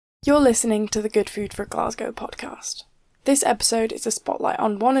You're listening to the Good Food for Glasgow podcast. This episode is a spotlight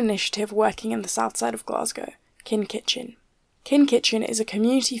on one initiative working in the south side of Glasgow, Kin Kitchen. Kin Kitchen is a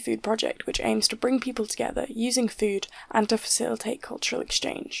community food project which aims to bring people together using food and to facilitate cultural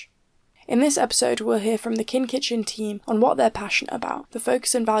exchange. In this episode, we'll hear from the Kin Kitchen team on what they're passionate about, the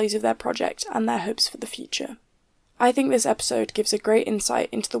focus and values of their project, and their hopes for the future. I think this episode gives a great insight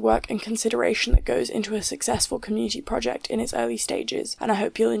into the work and consideration that goes into a successful community project in its early stages, and I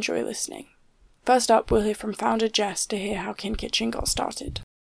hope you'll enjoy listening. First up, we'll hear from founder Jess to hear how Kin Kitchen got started.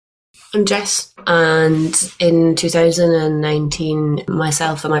 I'm Jess, and in 2019,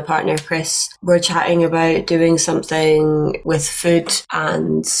 myself and my partner Chris were chatting about doing something with food,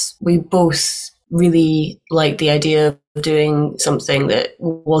 and we both really liked the idea of doing something that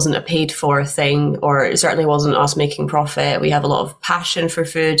wasn't a paid for thing, or it certainly wasn't us making profit. We have a lot of passion for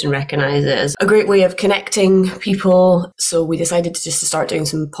food and recognise it as a great way of connecting people. So we decided to start doing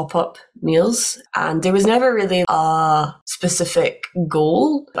some pop-up meals, and there was never really a specific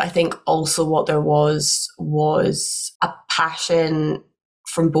goal. I think also what there was a passion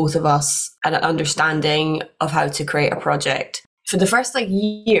from both of us and an understanding of how to create a project. For the first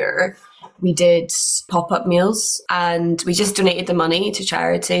year, we did pop-up meals and we just donated the money to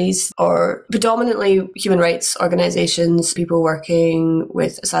charities or predominantly human rights organisations, people working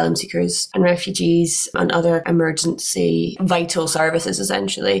with asylum seekers and refugees and other emergency vital services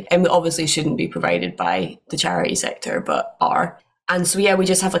essentially. And obviously shouldn't be provided by the charity sector, but are. And so, we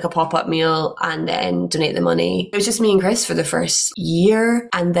just have a pop-up meal and then donate the money. It was just me and Chris for the first year.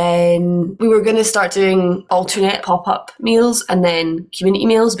 And then we were going to start doing alternate pop-up meals and then community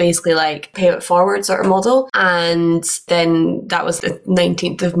meals, basically pay it forward sort of model. And then that was the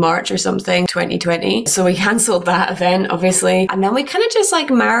 19th of March or something, 2020. So we cancelled that event, obviously. And then we kind of just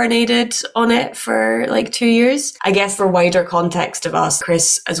marinated on it for 2 years. I guess for wider context of us,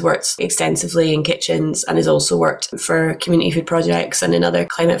 Chris has worked extensively in kitchens and has also worked for community food projects and in other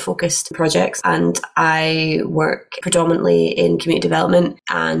climate-focused projects. And I work predominantly in community development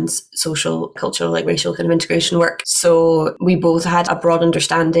and social, cultural, racial kind of integration work. So we both had a broad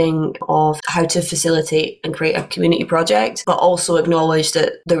understanding of how to facilitate and create a community project, but also acknowledged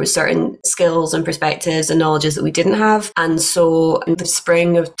that there were certain skills and perspectives and knowledges that we didn't have. And so in the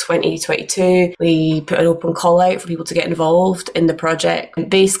spring of 2022, we put an open call out for people to get involved in the project,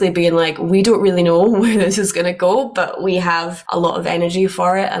 basically being we don't really know where this is going to go, but we have a lot of energy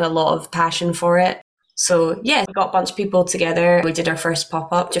for it and a lot of passion for it. So we got a bunch of people together. We did our first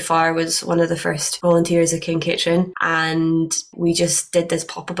pop-up. Jafar was one of the first volunteers at Kin Kitchen, and we just did this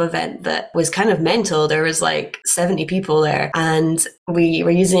pop-up event that was kind of mental. There was 70 people there, and we were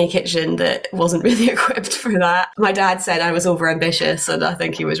using a kitchen that wasn't really equipped for that. My dad said I was overambitious, and I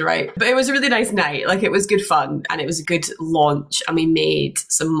think he was right. But it was a really nice night. It was good fun, and it was a good launch, and we made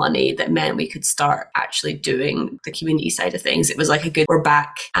some money that meant we could start actually doing the community side of things. It was a good, we're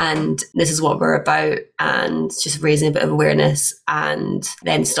back, and this is what we're about, and just raising a bit of awareness and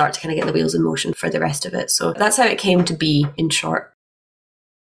then start to kind of get the wheels in motion for the rest of it. So that's how it came to be, in short.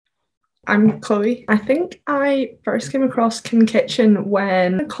 I'm Chloe. I think I first came across Kin Kitchen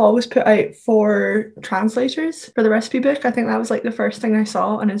when a call was put out for translators for the recipe book. I think that was the first thing I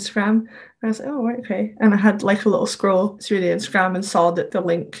saw on Instagram. I was oh, right, okay. And I had a little scroll through the Instagram and saw that the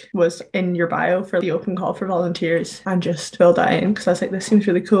link was in your bio for the open call for volunteers and just filled that in because I was this seems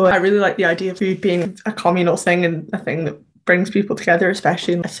really cool. I really like the idea of food being a communal thing and a thing that brings people together,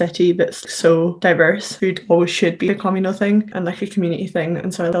 especially in a city that's so diverse. Food always should be a communal thing and a community thing.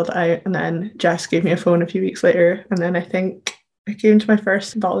 And so I filled it out, and then Jess gave me a phone a few weeks later, and then I think I came to my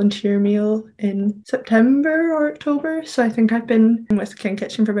first volunteer meal in September or October. So I think I've been with Kin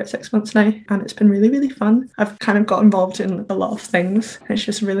Kitchen for about 6 months now, and it's been really, really fun. I've kind of got involved in a lot of things. It's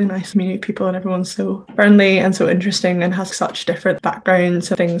just a really nice community of people, and everyone's so friendly and so interesting and has such different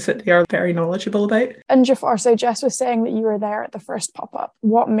backgrounds and things that they are very knowledgeable about. And Jafar, so Jess was saying that you were there at the first pop-up.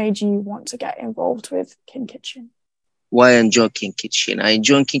 What made you want to get involved with Kin Kitchen? Why I enjoy Kin Kitchen? I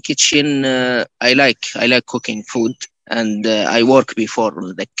enjoy Kin Kitchen. I like cooking food. And I work before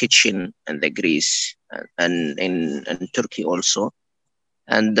the kitchen and the Greece and in Turkey also.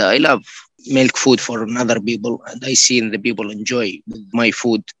 And I love make food for other people. And I see the people enjoy my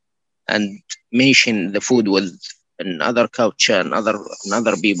food and mention the food with another culture and other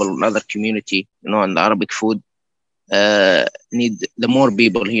people, another community, and the Arabic food. Need the more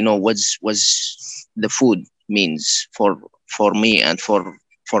people, what's the food means for me and for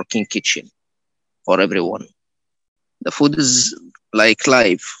Kin Kitchen, for everyone. The food is like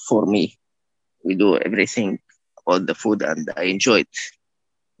life for me. We do everything about the food, and I enjoy it.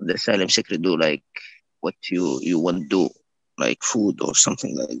 The asylum seeker do what you want to do, like food or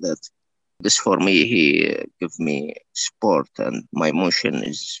something like that. This for me, he give me support, and my emotion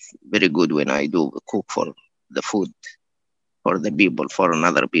is very good when I do cook for the food, for the people, for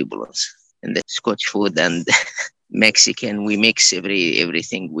another people. And the Scotch food and Mexican, we mix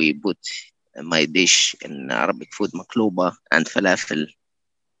everything. We put my dish in Arabic food, maklouba and falafel.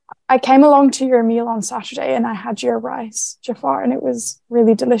 I came along to your meal on Saturday and I had your rice, Jafar, and it was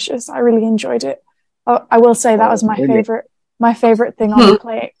really delicious. I really enjoyed it. I will say that was my favorite thing on the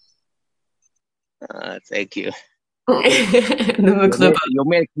plate. Thank you. The maklouba. You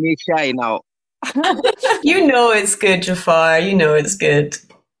make me shy now. You know it's good, Jafar. You know it's good.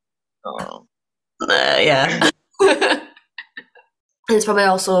 Oh. Yeah. It's probably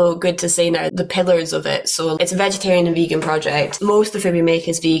also good to say now the pillars of it. So it's a vegetarian and vegan project. Most of the food we make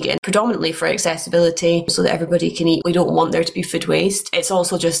is vegan, predominantly for accessibility so that everybody can eat. We don't want there to be food waste. It's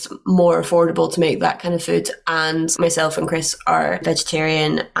also just more affordable to make that kind of food. And myself and Chris are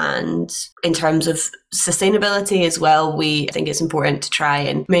vegetarian, and in terms of sustainability as well, we think it's important to try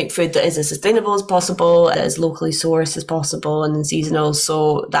and make food that is as sustainable as possible, as locally sourced as possible, and seasonal.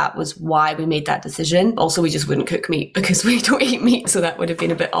 So that was why we made that decision. Also, we just wouldn't cook meat because we don't eat meat, so that would have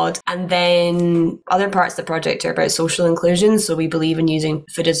been a bit odd. And then other parts of the project are about social inclusion. So we believe in using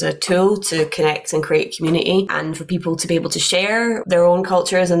food as a tool to connect and create community, and for people to be able to share their own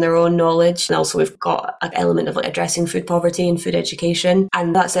cultures and their own knowledge. And also we've got an element of addressing food poverty and food education,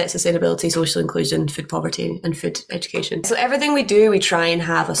 and that's it: sustainability, social inclusion, food poverty and food education. So everything we do, we try and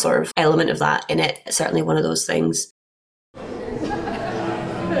have a sort of element of that in it. It's certainly one of those things.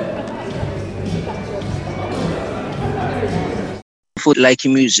 Food like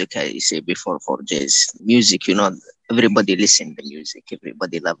music, I say before, for jazz. Music, everybody listen to music.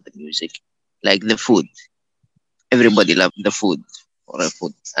 Everybody love the music. Like the food. Everybody love the food or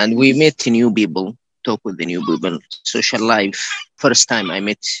food. And we meet new people, talk with the new people, social life. First time I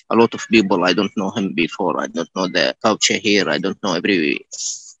met a lot of people. I don't know him before. I don't know the culture here. I don't know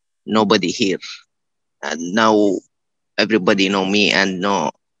nobody here. And now everybody know me and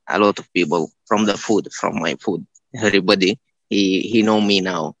know a lot of people from the food, from my food. Everybody, he know me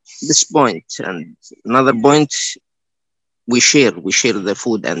now. This point. And another point, we share the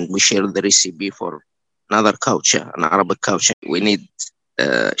food and we share the recipe for another culture, an Arabic culture. We need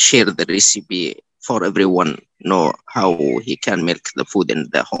share the recipe for everyone, know how he can make the food in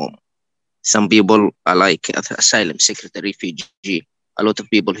the home. Some people are like asylum seeker, refugee. A lot of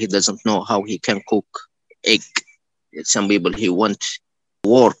people, he doesn't know how he can cook egg. Some people, he want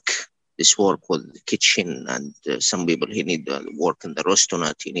work with the kitchen, and some people, he need work in the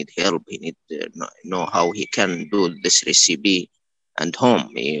restaurant. He need help. He need know how he can do this recipe and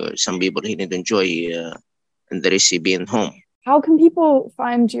home. Some people, he need enjoy in the recipe in home. How can people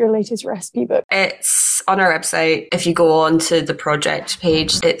find your latest recipe book? It's on our website. If you go on to the project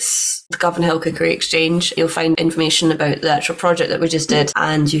page, it's the Govanhill Cookery Exchange. You'll find information about the actual project that we just did,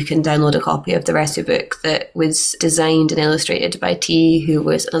 and you can download a copy of the recipe book that was designed and illustrated by T, who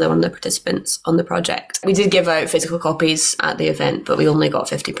was another one of the participants on the project. We did give out physical copies at the event, but we only got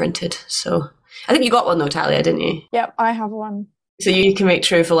 50 printed. So I think you got one though, Talia, didn't you? Yep, I have one. So you can make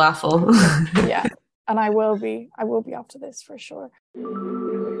true falafel. Yeah. And I will be after this for sure.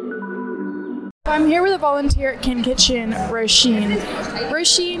 I'm here with a volunteer at Kin Kitchen, Roisin.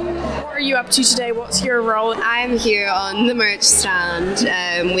 Roisin, what are you up to today? What's your role? I'm here on the merch stand.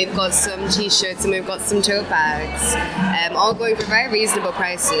 We've got some t-shirts and we've got some tote bags, all going for very reasonable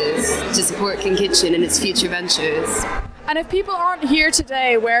prices to support Kin Kitchen and its future ventures. And if people aren't here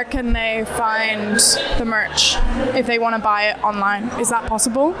today, where can they find the merch if they want to buy it online? Is that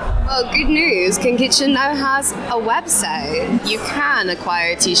possible? Well, good news. Kin Kitchen now has a website. You can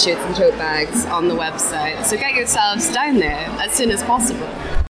acquire t-shirts and tote bags on the website. So get yourselves down there as soon as possible.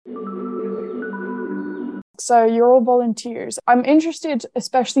 So you're all volunteers. I'm interested,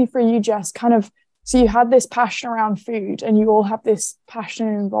 especially for you, Jess, so you had this passion around food and you all have this passion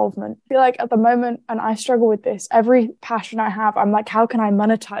and involvement. I feel like at the moment, and I struggle with this, every passion I have, I'm like, how can I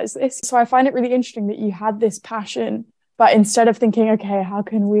monetize this? So I find it really interesting that you had this passion, but instead of thinking, okay, how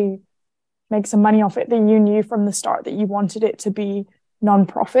can we make some money off it, that you knew from the start that you wanted it to be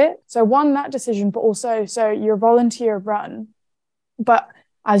non-profit. So one, that decision, but also, so you're volunteer run, but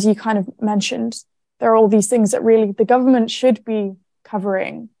as you kind of mentioned, there are all these things that really the government should be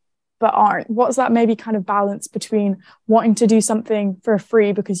covering but aren't. What's that maybe kind of balance between wanting to do something for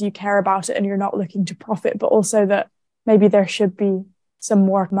free because you care about it and you're not looking to profit, but also that maybe there should be some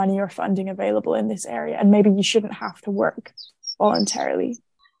more money or funding available in this area and maybe you shouldn't have to work voluntarily?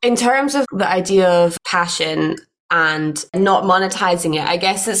 In terms of the idea of passion, and not monetizing it. I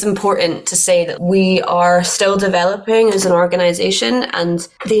guess it's important to say that we are still developing as an organisation, and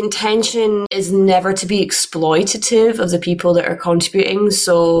the intention is never to be exploitative of the people that are contributing.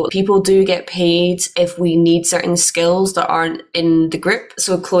 So people do get paid if we need certain skills that aren't in the group.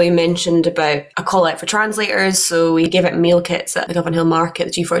 So Chloe mentioned about a call out for translators. So we gave out meal kits at the Govan Hill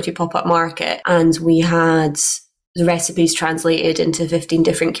Market, the G42 pop-up market, and we had the recipes translated into 15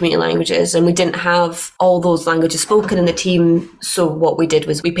 different community languages, and we didn't have all those languages spoken in the team. So what we did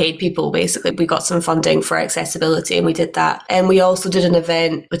was we paid people, basically. We got some funding for accessibility, and we did that. And we also did an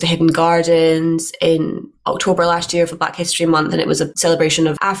event with the Hidden Gardens in October last year for Black History Month, and it was a celebration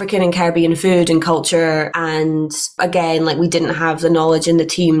of African and Caribbean food and culture. And again, like, we didn't have the knowledge in the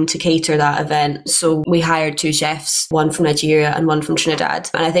team to cater that event, so we hired 2 chefs, one from Nigeria and one from Trinidad.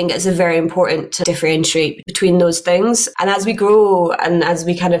 And I think it's very important to differentiate between those things. And as we grow and as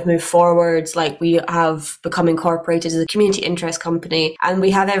we kind of move forwards, like, we have become incorporated as a community interest company, and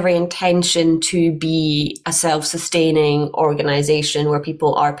we have every intention to be a self-sustaining organisation where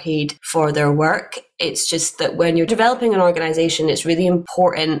people are paid for their work. It's just that when you're developing an organisation, it's really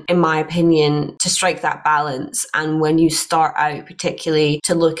important, in my opinion, to strike that balance. And when you start out, particularly,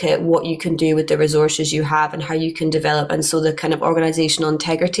 to look at what you can do with the resources you have and how you can develop. And so the kind of organisational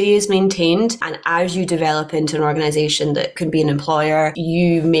integrity is maintained. And as you develop into an organisation that can be an employer,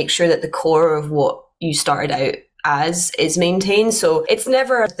 you make sure that the core of what you started out as is maintained. So it's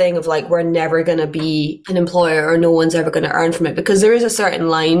never a thing of like, we're never going to be an employer or no one's ever going to earn from it, because there is a certain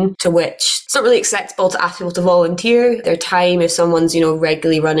line to which it's not really acceptable to ask people to volunteer their time. If someone's,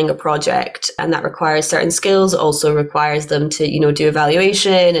 regularly running a project and that requires certain skills, it also requires them to, do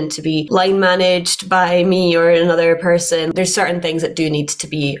evaluation and to be line managed by me or another person. There's certain things that do need to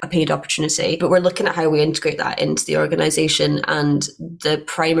be a paid opportunity, but we're looking at how we integrate that into the organisation, and the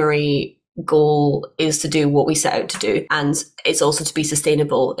primary goal is to do what we set out to do, and it's also to be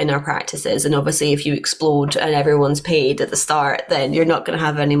sustainable in our practices. And obviously if you explode and everyone's paid at the start, then you're not going to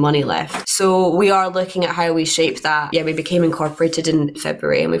have any money left. So we are looking at how we shape that. We became incorporated in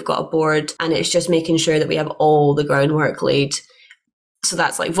February, and we've got a board, and it's just making sure that we have all the groundwork laid. So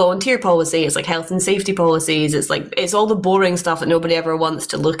that's like volunteer policy, it's like health and safety policies, it's all the boring stuff that nobody ever wants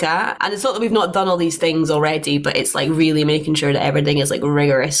to look at. And it's not that we've not done all these things already, but it's like really making sure that everything is like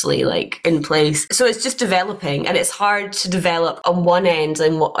rigorously like in place. So it's just developing, and it's hard to develop on one end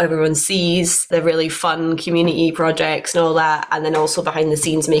and what everyone sees, the really fun community projects and all that, and then also behind the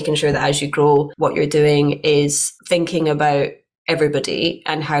scenes making sure that as you grow, what you're doing is thinking about everybody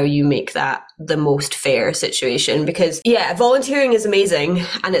and how you make that the most fair situation. Because volunteering is amazing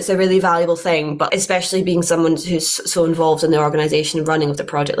and it's a really valuable thing, but especially being someone who's so involved in the organisation and running of the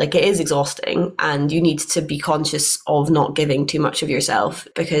project, like, it is exhausting, and you need to be conscious of not giving too much of yourself,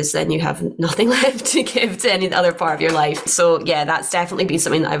 because then you have nothing left to give to any other part of your life. So that's definitely been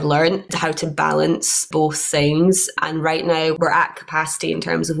something that I've learned, how to balance both things. And right now we're at capacity in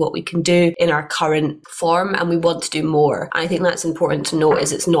terms of what we can do in our current form, and we want to do more. And I think that's important to note,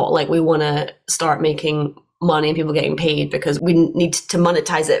 is it's not like we want to start making money and people getting paid because we need to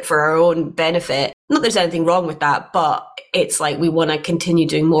monetize it for our own benefit. Not that there's anything wrong with that, but it's like we want to continue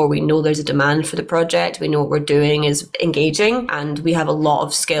doing more. We know there's a demand for the project. We know what we're doing is engaging, and we have a lot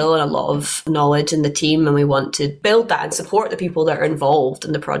of skill and a lot of knowledge in the team, and we want to build that and support the people that are involved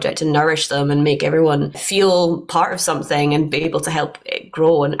in the project and nourish them and make everyone feel part of something and be able to help it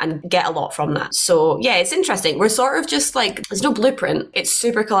grow and get a lot from that. So it's interesting. We're sort of just like, there's no blueprint. It's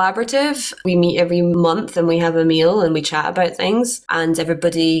super collaborative. We meet every month and we have a meal and we chat about things, and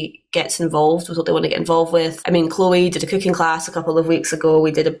everybody gets involved with what they want to get involved with. I mean, Chloe did a cooking class a couple of weeks ago.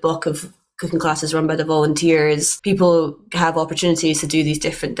 We did a block of cooking classes run by the volunteers. People have opportunities to do these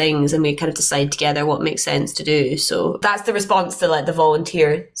different things, and we kind of decide together what makes sense to do. So that's the response to like the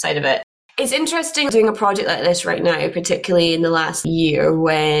volunteer side of it. It's interesting doing a project like this right now, particularly in the last year,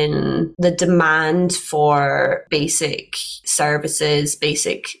 when the demand for basic services,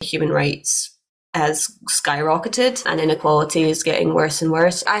 basic human rights has skyrocketed and inequality is getting worse and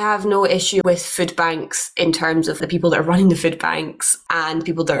worse. I have no issue with food banks in terms of the people that are running the food banks and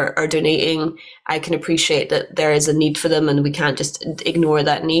people that are donating. I can appreciate that there is a need for them and we can't just ignore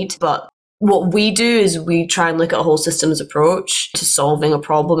that need. But what we do is we try and look at a whole systems approach to solving a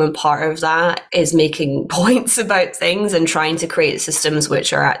problem, and part of that is making points about things and trying to create systems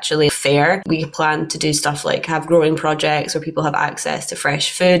which are actually fair. We plan to do stuff like have growing projects where people have access to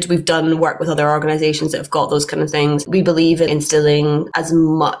fresh food. We've done work with other organisations that have got those kind of things. We believe in instilling as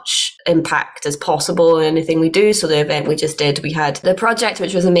much impact as possible in anything we do. So the event we just did, we had the project,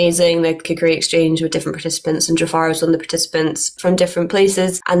 which was amazing, the cookery exchange with different participants, and Jafar was one of the participants from different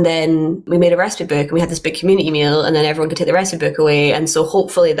places. And then we made a recipe book, and we had this big community meal, and then everyone could take the recipe book away. And so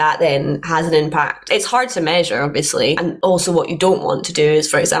hopefully that then has an impact. It's hard to measure, obviously. And also what you don't want to do is,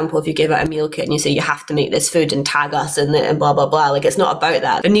 for example, if you give out a meal kit and you say you have to make this food and tag us in it and blah, blah, blah. Like, it's not about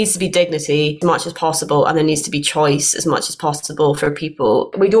that. There needs to be dignity as much as possible, and there needs to be choice as much as possible for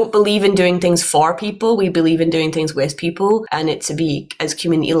people. We don't believe in doing things for people. We believe in doing things with people, and it to be as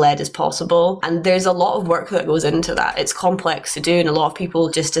community led as possible. And there's a lot of work that goes into that. It's complex to do, and a lot of people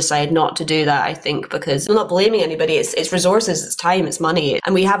just decide not to do that, I think, because I'm not blaming anybody. It's resources, it's time, it's money.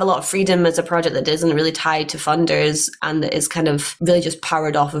 And we have a lot of freedom as a project that isn't really tied to funders, and that is kind of really just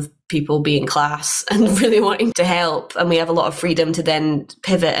powered off of people being class and really wanting to help. And we have a lot of freedom to then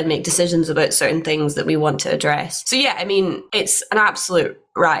pivot and make decisions about certain things that we want to address. So yeah, I mean, it's an absolute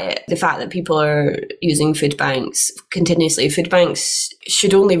riot. The fact that people are using food banks continuously. Food banks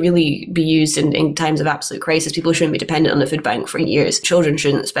should only really be used in times of absolute crisis. People shouldn't be dependent on the food bank for years. Children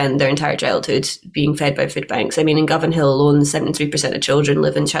shouldn't spend their entire childhood being fed by food banks. I mean, in Govan Hill alone, 73% of children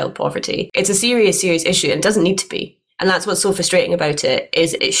live in child poverty. It's a serious, serious issue, and it doesn't need to be. And that's what's so frustrating about it,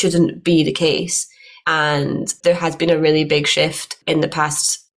 is it shouldn't be the case. And there has been a really big shift in the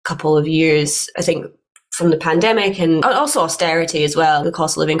past couple of years, I think, from the pandemic and also austerity as well, the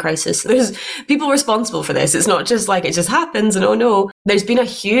cost of living crisis. There's people responsible for this. It's not just like it just happens and oh no. There's been a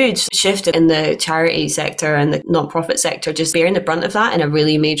huge shift in the charity sector and the non-profit sector just bearing the brunt of that in a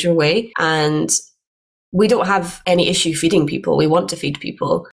really major way. And we don't have any issue feeding people. We want to feed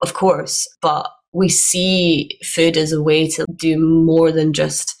people, of course, but we see food as a way to do more than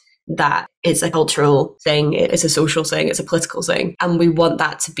just that. It's a cultural thing, it's a social thing, it's a political thing. And we want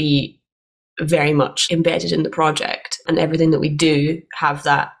that to be very much embedded in the project, and everything that we do have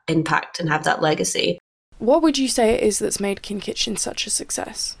that impact and have that legacy. What would you say it is that's made Kin Kitchen such a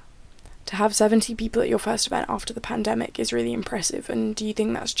success? To have 70 people at your first event after the pandemic is really impressive, and do you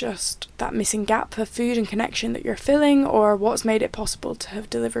think that's just that missing gap for food and connection that you're filling, or what's made it possible to have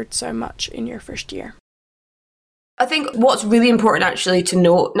delivered so much in your first year? I think what's really important actually to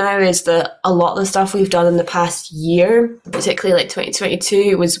note now is that a lot of the stuff we've done in the past year, particularly like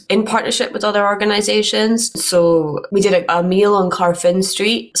 2022, was in partnership with other organisations. So we did a meal on Carfin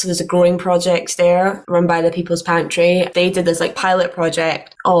Street. So there's a growing project there run by the People's Pantry. They did this like pilot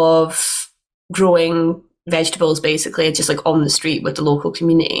project of growing vegetables basically just like on the street with the local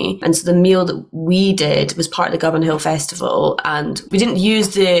community. And so the meal that we did was part of the Govan Hill Festival, and we didn't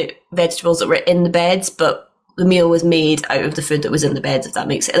use the vegetables that were in the beds, but the meal was made out of the food that was in the beds, if that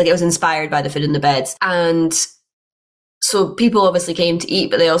makes sense. Like, it was inspired by the food in the beds. And so people obviously came to eat,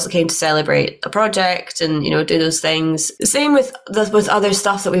 but they also came to celebrate a project and, you know, do those things. Same with other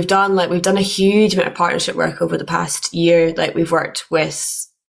stuff that we've done. Like, we've done a huge amount of partnership work over the past year. Like, we've worked with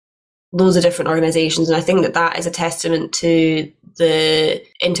loads of different organisations, and I think that that is a testament to the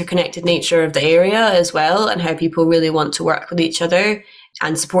interconnected nature of the area as well, and how people really want to work with each other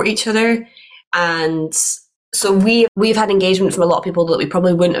and support each other. And so we've had engagement from a lot of people that we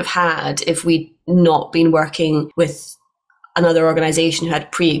probably wouldn't have had if we'd not been working with another organisation who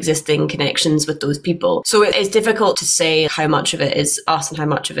had pre-existing connections with those people. So it's difficult to say how much of it is us and how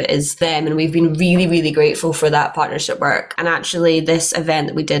much of it is them. And we've been really, really grateful for that partnership work. And actually this event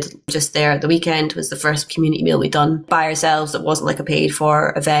that we did just there at the weekend was the first community meal we'd done by ourselves that wasn't like a paid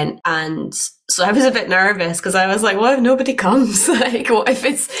for event. And so I was a bit nervous because I was like, what if nobody comes? Like, what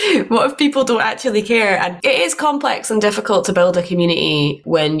if people don't actually care? And it is complex and difficult to build a community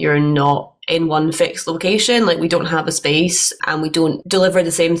when you're not in one fixed location. Like, we don't have a space and we don't deliver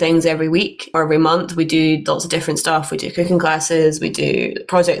the same things every week or every month. We do lots of different stuff. We do cooking classes, we do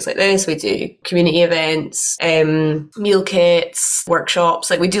projects like this, we do community events, meal kits, workshops.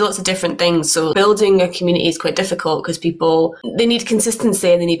 Like, we do lots of different things. So building a community is quite difficult because people, they need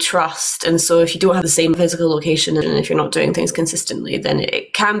consistency and they need trust. And so if you don't have the same physical location and if you're not doing things consistently, then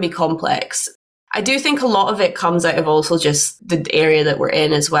it can be complex. I do think a lot of it comes out of also just the area that we're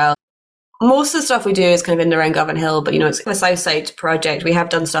in as well. Most of the stuff we do is kind of in and around Govan Hill, but, you know, it's a Southside project. We have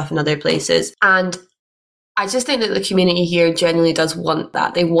done stuff in other places. And I just think that the community here genuinely does want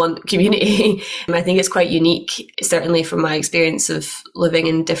that. They want community. I think it's quite unique, certainly from my experience of living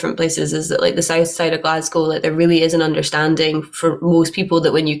in different places, is that like the south side of Glasgow, like there really is an understanding for most people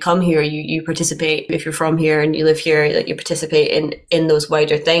that when you come here, you participate. If you're from here and you live here, that you participate in those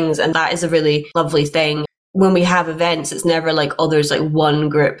wider things. And that is a really lovely thing. when we have events, it's never like, oh, there's like one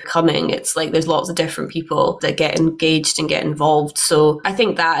group coming. It's like there's lots of different people that get engaged and get involved. So I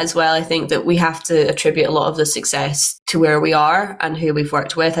think that as well, I think that we have to attribute a lot of the success to where we are and who we've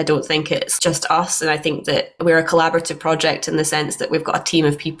worked with. I don't think it's just us. And I think that we're a collaborative project in the sense that we've got a team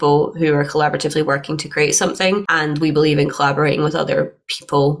of people who are collaboratively working to create something. And we believe in collaborating with other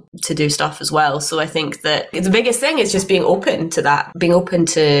people to do stuff as well. So I think that the biggest thing is just being open to that, being open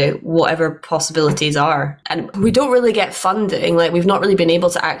to whatever possibilities are. And we don't really get funding. Like, we've not really been able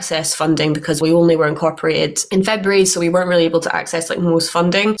to access funding because we only were incorporated in February. So we weren't really able to access like most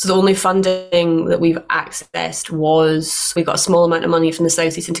funding. So the only funding that we've accessed was, we got a small amount of money from the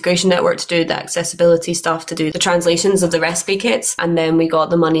Southeast Integration Network to do the accessibility stuff, to do the translations of the recipe kits. And then we got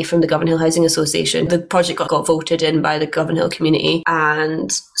the money from the Govan Hill Housing Association. The project got voted in by the Govan Hill community.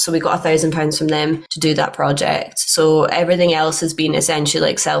 And so we got £1,000 from them to do that project. So everything else has been essentially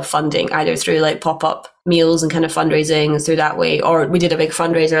like self-funding, either through like pop-up meals and kind of fundraising through that way, or we did a big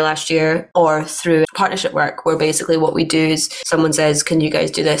fundraiser last year, or through partnership work, where basically what we do is someone says, can you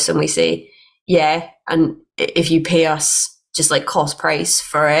guys do this? And we say, yeah. And if you pay us just like cost price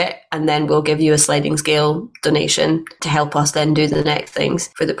for it, and then we'll give you a sliding scale donation to help us then do the next things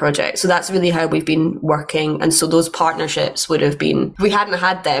for the project. So that's really how we've been working. And so those partnerships would have been, if we hadn't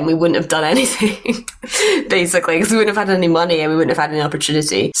had them, we wouldn't have done anything basically, because we wouldn't have had any money and we wouldn't have had any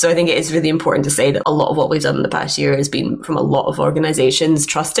opportunity. So I think it is really important to say that a lot of what we've done in the past year has been from a lot of organizations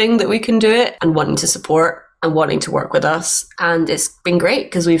trusting that we can do it and wanting to support and wanting to work with us. And it's been great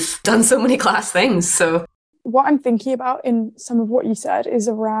because we've done so many class things. So what I'm thinking about in some of what you said is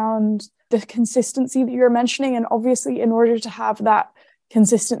around the consistency that you're mentioning. And obviously, in order to have that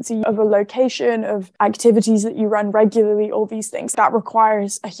consistency of a location, of activities that you run regularly, all these things, that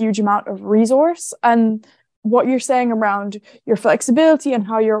requires a huge amount of resource. And what you're saying around your flexibility and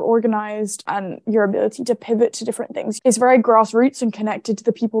how you're organized and your ability to pivot to different things is very grassroots and connected to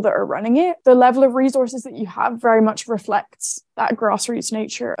the people that are running it. The level of resources that you have very much reflects that grassroots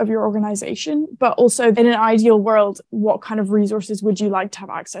nature of your organization. But also, in an ideal world, what kind of resources would you like to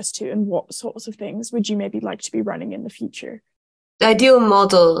have access to, and what sorts of things would you maybe like to be running in the future? The ideal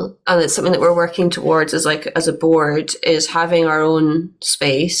model, and it's something that we're working towards as a board, is having our own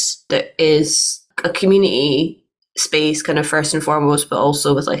space that is a community space kind of first and foremost, but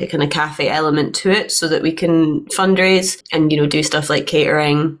also with like a kind of cafe element to it, so that we can fundraise and, you know, do stuff like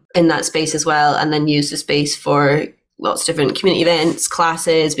catering in that space as well, and then use the space for lots of different community events,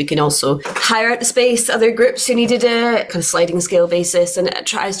 classes. We can also hire out the space to other groups who needed it, kind of sliding scale basis, and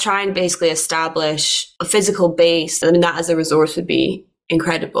try and basically establish a physical base. I mean, that as a resource would be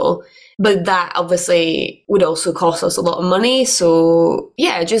incredible. But that obviously would also cost us a lot of money. So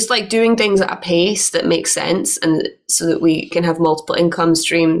yeah, just like doing things at a pace that makes sense, and so that we can have multiple income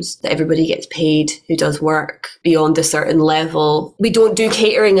streams, that everybody gets paid who does work beyond a certain level. We don't do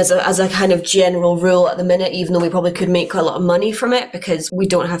catering as a kind of general rule at the minute, even though we probably could make quite a lot of money from it, because we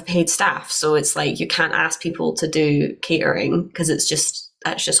don't have paid staff. So it's like, you can't ask people to do catering because that's just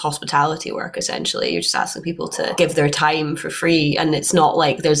hospitality work, essentially. You're just asking people to give their time for free. And it's not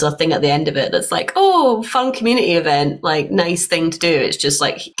like there's a thing at the end of it that's like, oh, fun community event, like nice thing to do. It's just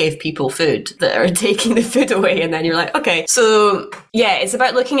like, give people food that are taking the food away. And then you're like, okay. So yeah, it's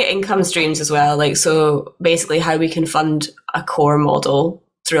about looking at income streams as well. Like, so basically how we can fund a core model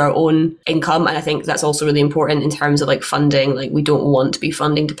through our own income. And I think that's also really important in terms of like funding. Like, we don't want to be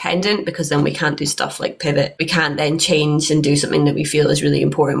funding dependent, because then we can't do stuff like pivot. We can't then change and do something that we feel is really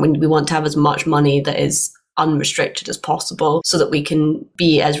important. When we want to have as much money that is unrestricted as possible, so that we can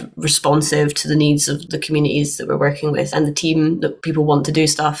be as responsive to the needs of the communities that we're working with and the team that people want to do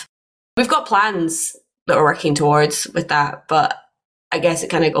stuff. We've got plans that we're working towards with that, but I guess it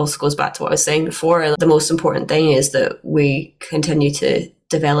kind of also goes back to what I was saying before. The most important thing is that we continue to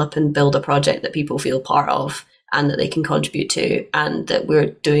develop and build a project that people feel part of and that they can contribute to, and that we're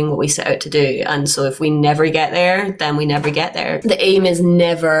doing what we set out to do. And so if we never get there, then we never get there. The aim is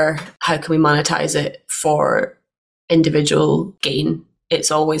never, how can we monetize it for individual gain? It's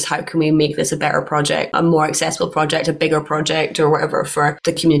always, how can we make this a better project, a more accessible project, a bigger project, or whatever, for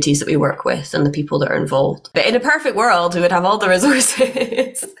the communities that we work with and the people that are involved. But in a perfect world, we would have all the resources.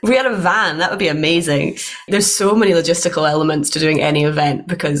 If we had a van, that would be amazing. There's so many logistical elements to doing any event,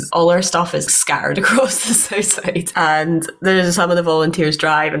 because all our stuff is scattered across the south side, and there's some of the volunteers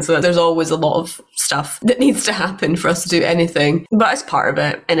drive, and so there's always a lot of stuff that needs to happen for us to do anything. But it's part of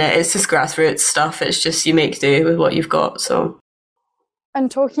it, and it's just grassroots stuff. It's just, you make do with what you've got. So. And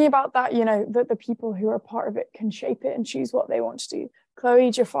talking about that, you know, that the people who are part of it can shape it and choose what they want to do.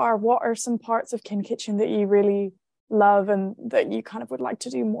 Chloe, Jafar, what are some parts of Kin Kitchen that you really love and that you kind of would like to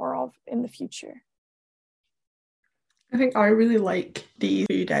do more of in the future? I think I really like the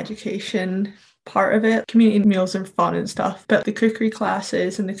food education part of it. Community meals are fun and stuff, but the cookery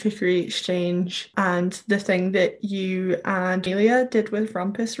classes and the cookery exchange and the thing that you and Amelia did with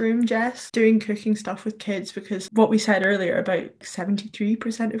Rumpus Room, Jess, doing cooking stuff with kids, because what we said earlier about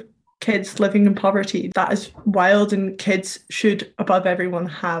 73% of kids living in poverty, that is wild, and kids should, above everyone,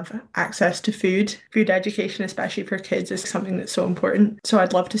 have access to food. Food education, especially for kids, is something that's so important. So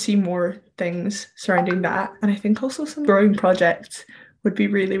I'd love to see more things surrounding that. And I think also some growing projects would be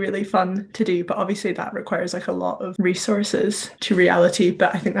really, really fun to do. But obviously that requires like a lot of resources to reality.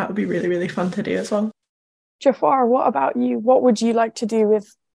 But I think that would be really, really fun to do as well. Jafar, what about you? What would you like to do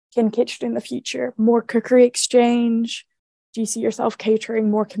with Kin Kitchen in the future? More cookery exchange? Do you see yourself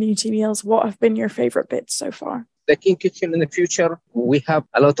catering more community meals? What have been your favourite bits so far? The Kin Kitchen in the future, we have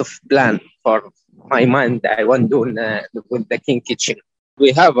a lot of plan for my mind. I want to do with the Kin Kitchen.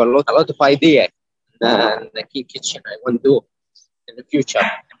 We have a lot of idea. The Kin Kitchen I want to do in the future.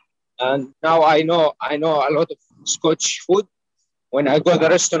 And now I know a lot of Scotch food. When I go to the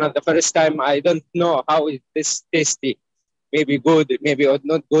restaurant the first time, I don't know how is this tasty. Maybe good, maybe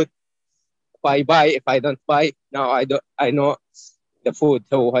not good. If I buy, if I don't buy, now I know the food,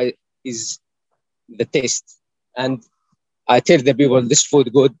 how is the taste. And I tell the people, this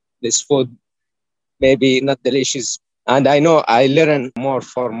food good, this food maybe not delicious. And I know I learn more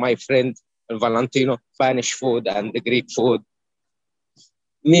from my friend Valentino, Spanish food and the Greek food.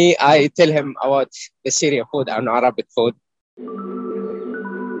 Me, I tell him about the Syrian food and Arabic food.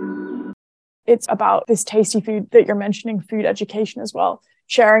 It's about this tasty food that you're mentioning, food education as well.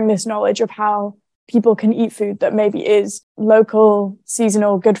 Sharing this knowledge of how people can eat food that maybe is local,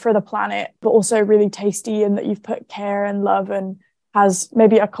 seasonal, good for the planet, but also really tasty, and that you've put care and love and has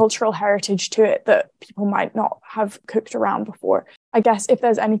maybe a cultural heritage to it that people might not have cooked around before. I guess if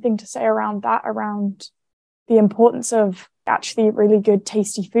there's anything to say around that, around the importance of actually really good,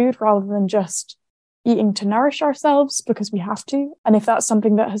 tasty food rather than just eating to nourish ourselves because we have to, and if that's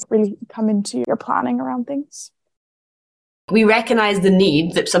something that has really come into your planning around things. We recognise the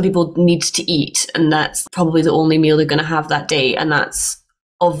need that some people need to eat, and that's probably the only meal they're going to have that day, and that's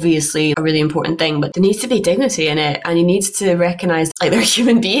obviously a really important thing, but there needs to be dignity in it, and you need to recognise like they're a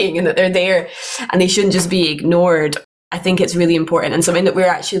human being and that they're there and they shouldn't just be ignored. I think it's really important, and something that we're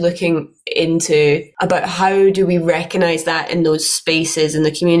actually looking into about how do we recognise that in those spaces, in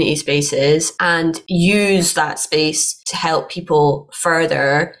the community spaces, and use that space to help people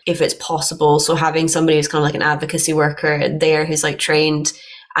further if it's possible. So having somebody who's kind of like an advocacy worker there who's like trained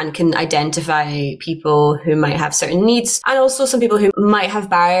and can identify people who might have certain needs, and also some people who might have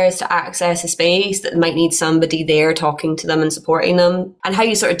barriers to access a space that might need somebody there talking to them and supporting them, and how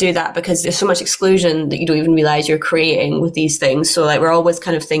you sort of do that, because there's so much exclusion that you don't even realize you're creating with these things. So like we're always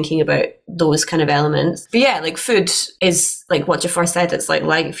kind of thinking about those kind of elements. But yeah, like food is like what Jafar said, it's like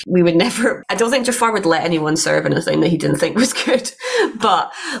life. We would never, I don't think Jafar would let anyone serve anything that he didn't think was good.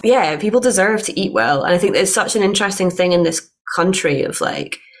 But yeah, people deserve to eat well. And I think there's such an interesting thing in this country of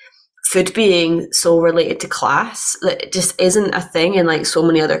like food being so related to class that it just isn't a thing in like so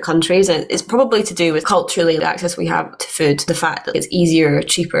many other countries. And it's probably to do with culturally the access we have to food, the fact that it's easier,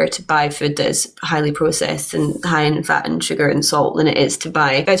 cheaper to buy food that is highly processed and high in fat and sugar and salt than it is to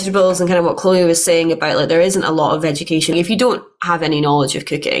buy vegetables. And kind of what Chloe was saying about like there isn't a lot of education. If you don't have any knowledge of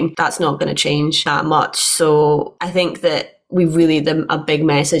cooking, that's not going to change that much. So I think that we really, a big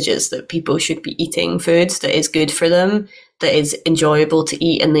message is that people should be eating food that is good for them, that is enjoyable to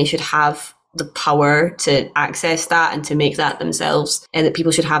eat, and they should have the power to access that and to make that themselves, and that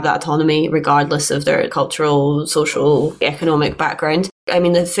people should have that autonomy regardless of their cultural, social, economic background. I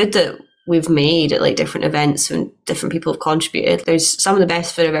mean, the food that we've made at like different events and different people have contributed, there's some of the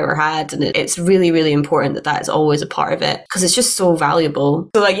best food I've ever had, and it's really, really important that that is always a part of it because it's just so valuable.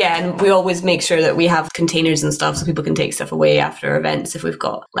 So like, yeah, and we always make sure that we have containers and stuff so people can take stuff away after events if we've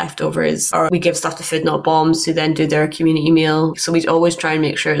got leftovers, or we give stuff to Food Not Bombs who then do their community meal. So we always try and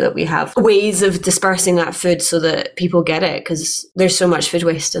make sure that we have ways of dispersing that food so that people get it, because there's so much food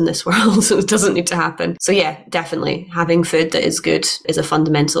waste in this world, so it doesn't need to happen. So yeah, definitely having food that is good is a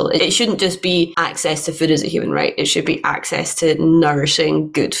fundamental. It shouldn't just be access to food as a human right. It should be access to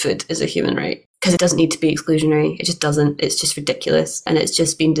nourishing good food as a human right, because it doesn't need to be exclusionary. It just doesn't. It's just ridiculous, and it's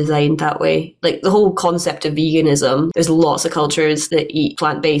just been designed that way. Like the whole concept of veganism, there's lots of cultures that eat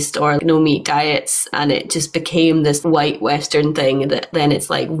plant-based or no meat diets, and it just became this white Western thing that then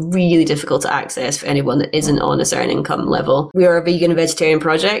it's like really difficult to access for anyone that isn't on a certain income level. We are a vegan and vegetarian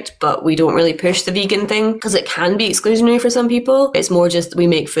project, but we don't really push the vegan thing because it can be exclusionary for some people. It's more just we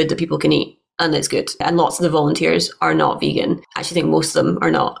make food that people can eat. and it's good. And lots of the volunteers are not vegan. I actually think most of them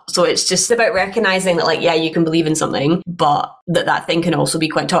are not. So it's just about recognizing that, like, yeah, you can believe in something, but that thing can also be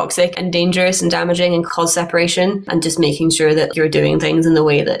quite toxic and dangerous and damaging and cause separation, and just making sure that you're doing things in the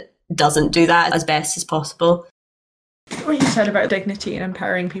way that doesn't do that as best as possible. What you said about dignity and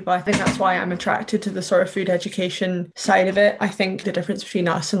empowering people, I think that's why I'm attracted to the sort of food education side of it. I think the difference between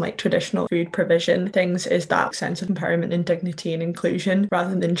us and like traditional food provision things is that sense of empowerment and dignity and inclusion,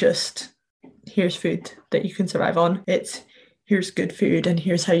 rather than just here's food that you can survive on. It's here's good food and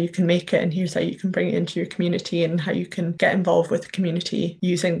here's how you can make it and here's how you can bring it into your community and how you can get involved with the community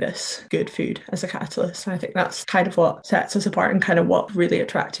using this good food as a catalyst. And I think that's kind of what sets us apart and kind of what really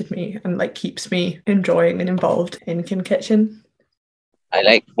attracted me and like keeps me enjoying and involved in Kin Kitchen. I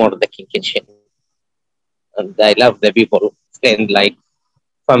like more the Kin Kitchen, and I love the people, friend, like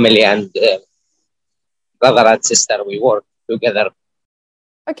family and brother and sister. We work together.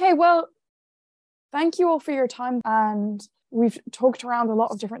 Okay, well, thank you all for your time, and we've talked around a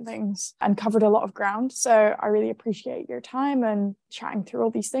lot of different things and covered a lot of ground. So I really appreciate your time and chatting through all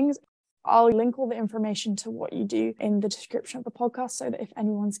these things. I'll link all the information to what you do in the description of the podcast, so that if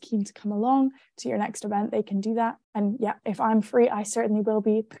anyone's keen to come along to your next event, they can do that. And yeah, if I'm free, I certainly will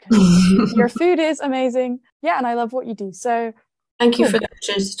be, because your food is amazing. Yeah, and I love what you do. So thank you for the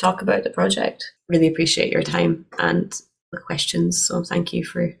opportunity to talk about the project. Really appreciate your time and the questions. So thank you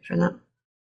for that.